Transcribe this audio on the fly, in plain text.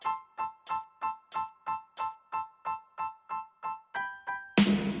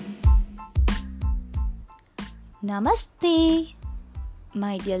Namaste,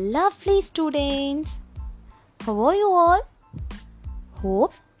 my dear lovely students. How are you all?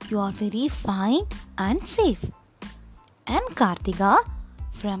 Hope you are very fine and safe. I am Kartika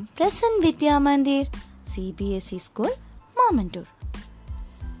from Prasanna Vidya Mandir CBSE School, Mamantur.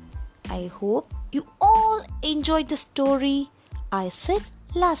 I hope you all enjoyed the story I said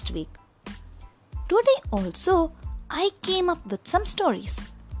last week. Today also I came up with some stories.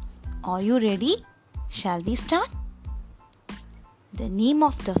 Are you ready? Shall we start? The name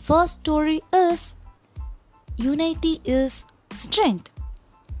of the first story is Unity is Strength.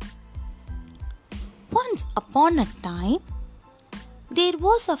 Once upon a time, there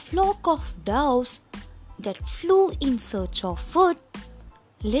was a flock of doves that flew in search of food,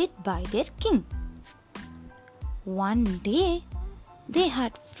 led by their king. One day, they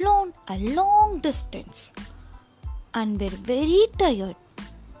had flown a long distance and were very tired.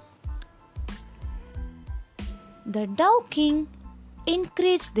 The Dove King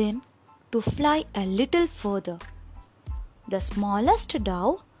encouraged them to fly a little further. The smallest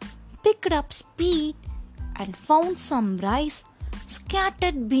dove picked up speed and found some rice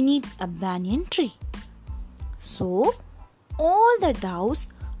scattered beneath a banyan tree. So, all the doves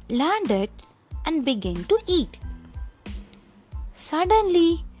landed and began to eat.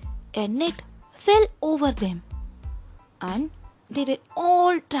 Suddenly, a net fell over them and they were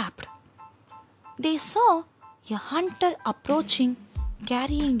all trapped. They saw a hunter approaching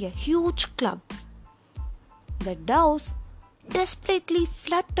carrying a huge club. The doves desperately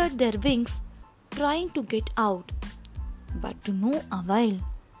fluttered their wings trying to get out, but to no avail.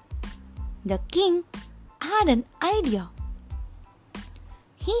 The king had an idea.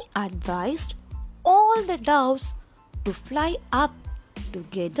 He advised all the doves to fly up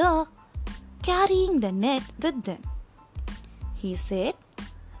together, carrying the net with them. He said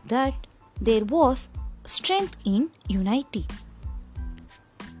that there was strength in unity.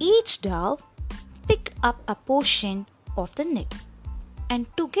 Each dove picked up a portion of the net, and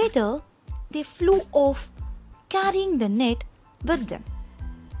together they flew off, carrying the net with them.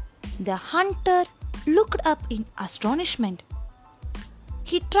 The hunter looked up in astonishment.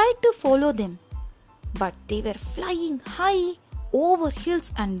 He tried to follow them, but they were flying high over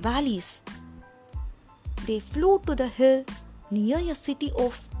hills and valleys. They flew to the hill near a city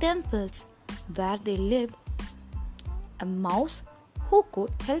of temples where there lived a mouse who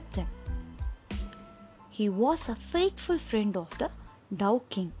could help them. He was a faithful friend of the Dove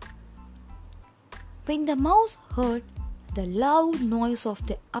King. When the mouse heard the loud noise of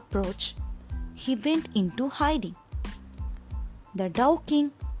their approach, he went into hiding. The Dove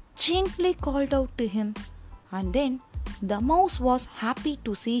King gently called out to him, and then the mouse was happy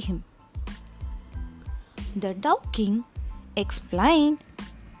to see him. The Dove King explained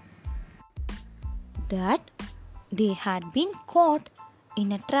that they had been caught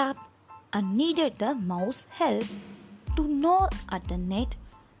in a trap and needed the mouse's help to gnaw at the net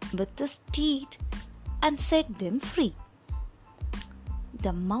with his teeth and set them free.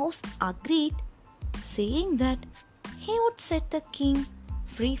 The mouse agreed, saying that he would set the king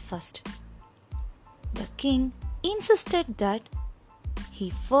free first. The king insisted that he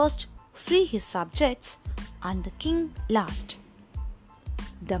first free his subjects and the king last.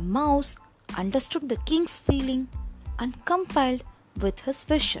 The mouse understood the king's feeling and complied with his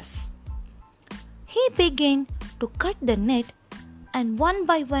wishes. He began to cut the net, and one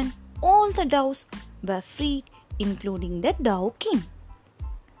by one all the doves were freed, including the Dove King.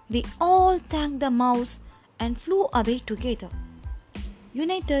 They all thanked the mouse and flew away together,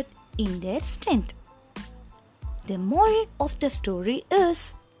 united in their strength. The moral of the story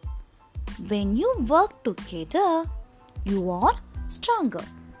is, when you work together, you are stronger.